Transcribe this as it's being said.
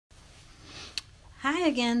Hi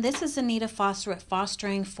again, this is Anita Foster with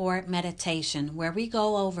Fostering for Meditation, where we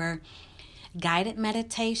go over guided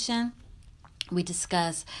meditation. We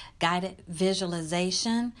discuss guided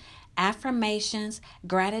visualization, affirmations,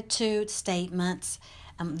 gratitude statements,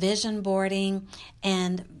 vision boarding,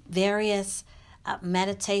 and various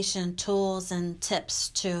meditation tools and tips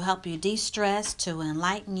to help you de-stress, to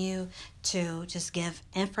enlighten you, to just give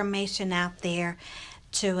information out there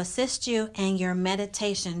to assist you in your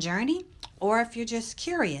meditation journey, or if you're just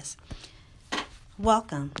curious.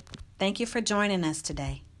 Welcome. Thank you for joining us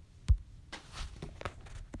today.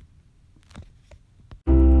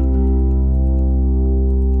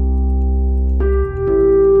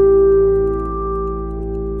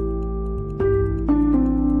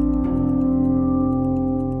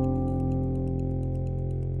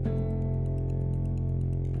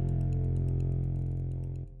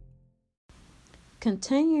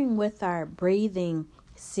 Continuing with our breathing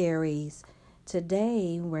series,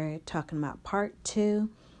 today we're talking about part 2,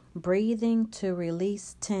 breathing to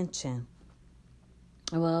release tension.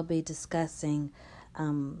 We'll be discussing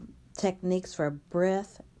techniques for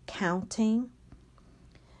breath counting,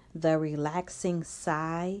 the relaxing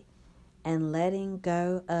sigh, and letting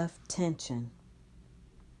go of tension.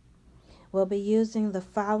 We'll be using the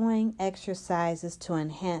following exercises to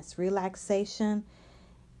enhance relaxation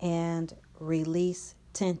and release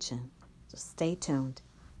tension. So stay tuned.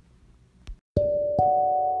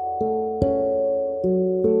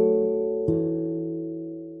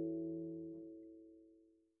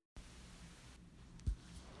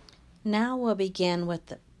 Now we'll begin with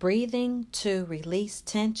the breathing to release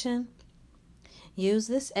tension. Use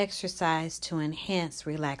this exercise to enhance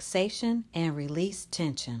relaxation and release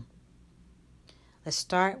tension. Let's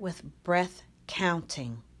start with breath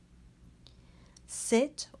counting.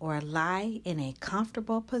 Sit or lie in a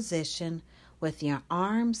comfortable position with your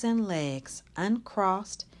arms and legs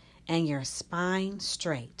uncrossed and your spine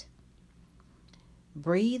straight.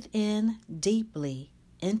 Breathe in deeply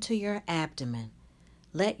into your abdomen.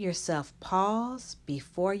 Let yourself pause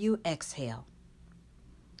before you exhale.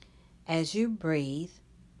 As you breathe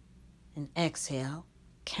and exhale,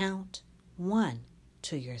 count 1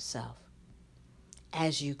 to yourself.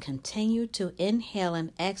 As you continue to inhale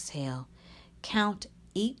and exhale, count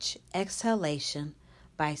each exhalation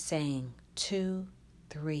by saying 2,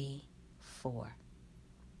 3, 4.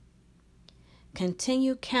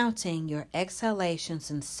 Continue counting your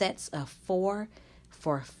exhalations in sets of 4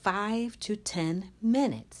 for 5 to 10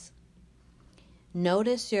 minutes.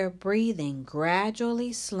 Notice your breathing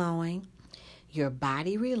gradually slowing, your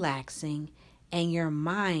body relaxing, and your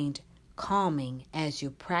mind calming as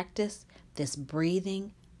you practice this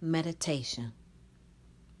breathing meditation.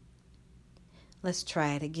 Let's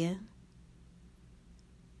try it again.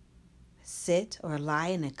 Sit or lie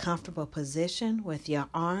in a comfortable position with your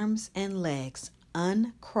arms and legs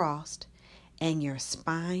uncrossed and your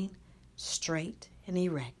spine straight and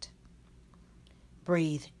erect.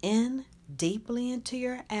 Breathe in deeply into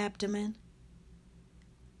your abdomen.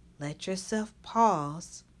 Let yourself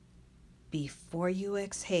pause before you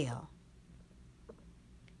exhale.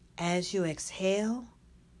 As you exhale,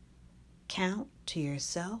 count to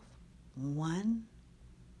yourself 1,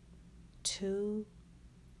 2,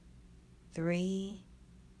 3,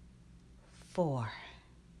 4.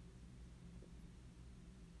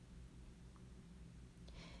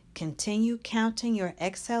 Continue counting your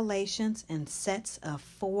exhalations in sets of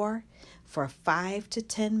 4 for 5 to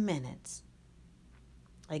 10 minutes.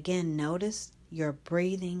 Again, notice your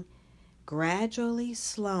breathing gradually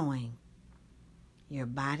slowing, your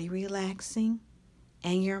body relaxing,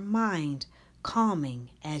 and your mind calming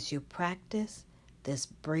as you practice this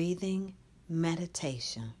breathing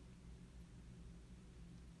meditation.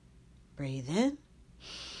 Breathe in.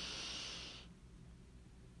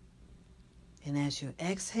 And as you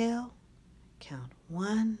exhale, count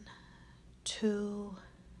 1, 2,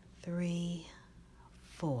 3,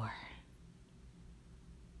 4.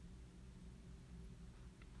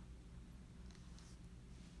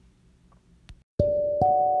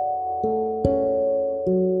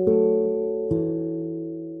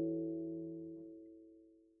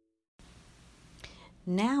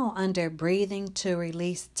 Now, under breathing to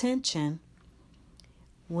release tension,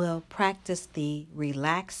 we'll practice the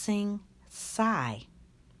relaxing sigh.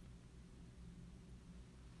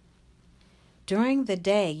 During the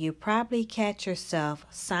day, you probably catch yourself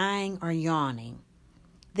sighing or yawning.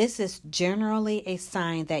 This is generally a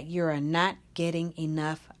sign that you are not getting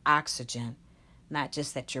enough oxygen, not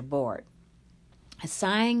just that you're bored.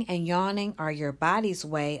 Sighing and yawning are your body's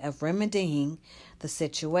way of remedying the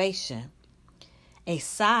situation. A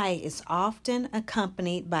sigh is often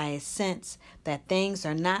accompanied by a sense that things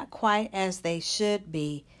are not quite as they should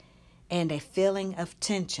be and a feeling of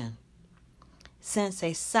tension. Since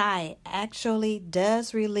a sigh actually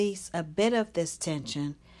does release a bit of this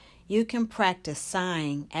tension, you can practice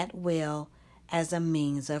sighing at will as a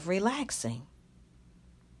means of relaxing.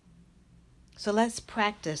 So let's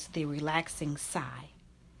practice the relaxing sigh.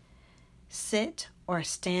 Sit or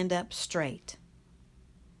stand up straight.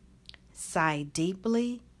 Sigh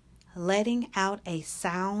deeply, letting out a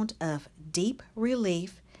sound of deep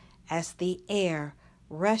relief as the air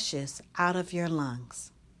rushes out of your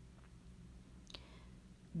lungs.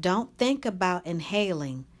 Don't think about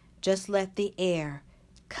inhaling, just let the air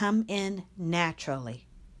come in naturally.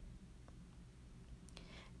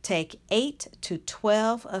 Take 8 to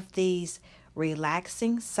 12 of these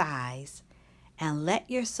relaxing sighs and let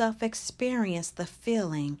yourself experience the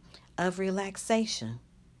feeling of relaxation.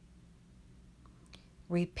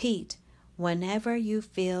 Repeat whenever you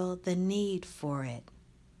feel the need for it.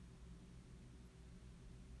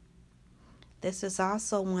 This is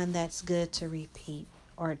also one that's good to repeat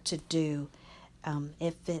or to do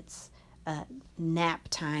if it's a nap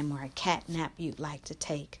time or a cat nap you'd like to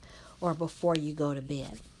take, or before you go to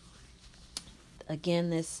bed. Again,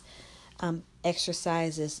 this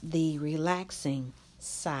exercise is the relaxing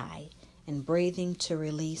sigh and breathing to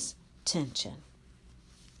release tension.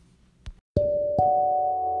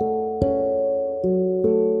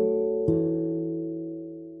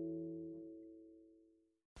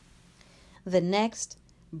 The next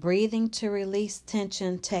breathing to release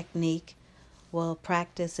tension technique we'll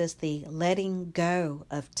practice is the letting go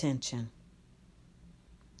of tension.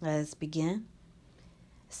 Let's begin.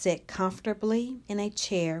 Sit comfortably in a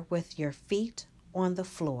chair with your feet on the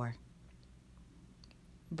floor.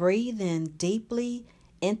 Breathe in deeply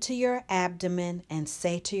into your abdomen and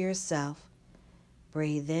say to yourself,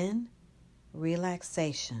 breathe in,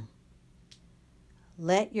 relaxation.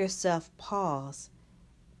 Let yourself pause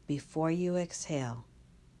before you exhale.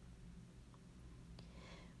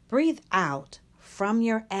 Breathe out from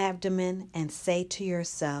your abdomen and say to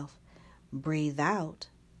yourself, breathe out,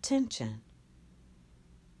 tension.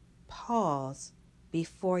 Pause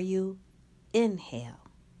before you inhale.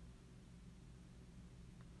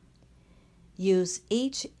 Use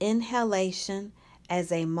each inhalation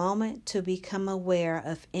as a moment to become aware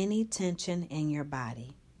of any tension in your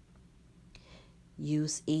body.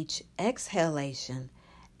 Use each exhalation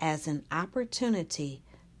as an opportunity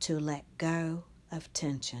to let go of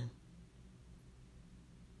tension.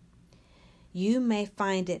 You may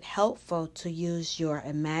find it helpful to use your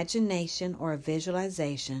imagination or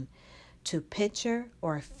visualization to picture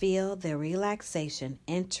or feel the relaxation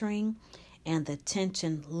entering and the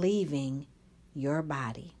tension leaving your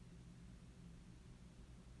body.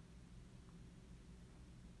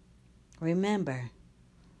 Remember,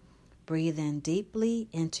 breathe in deeply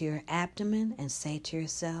into your abdomen and say to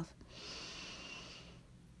yourself,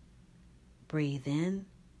 breathe in,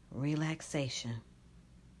 relaxation.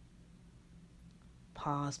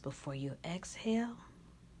 Pause before you exhale.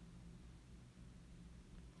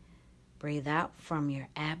 Breathe out from your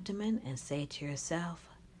abdomen and say to yourself,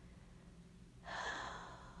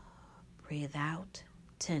 breathe out,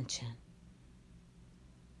 tension.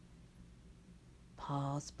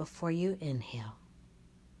 Pause before you inhale.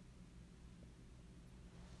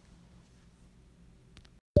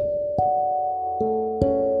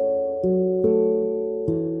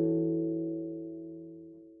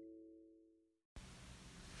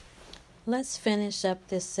 Let's finish up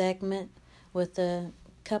this segment with a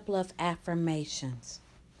couple of affirmations.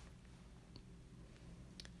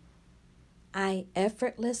 I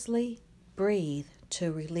effortlessly breathe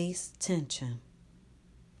to release tension.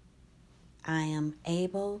 I am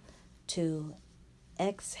able to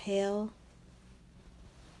exhale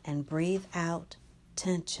and breathe out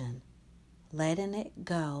tension, letting it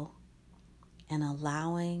go and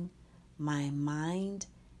allowing my mind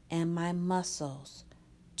and my muscles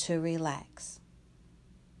to relax.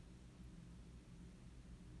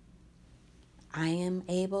 I am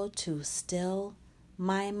able to still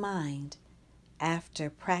my mind after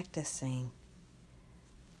practicing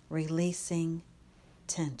releasing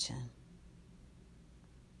tension.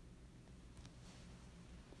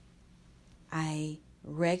 I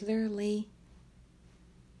regularly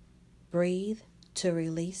breathe to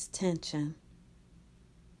release tension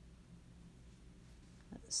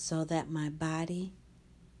so that my body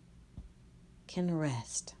can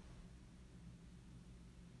rest.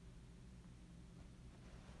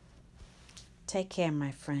 Take care,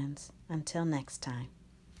 my friends. Until next time.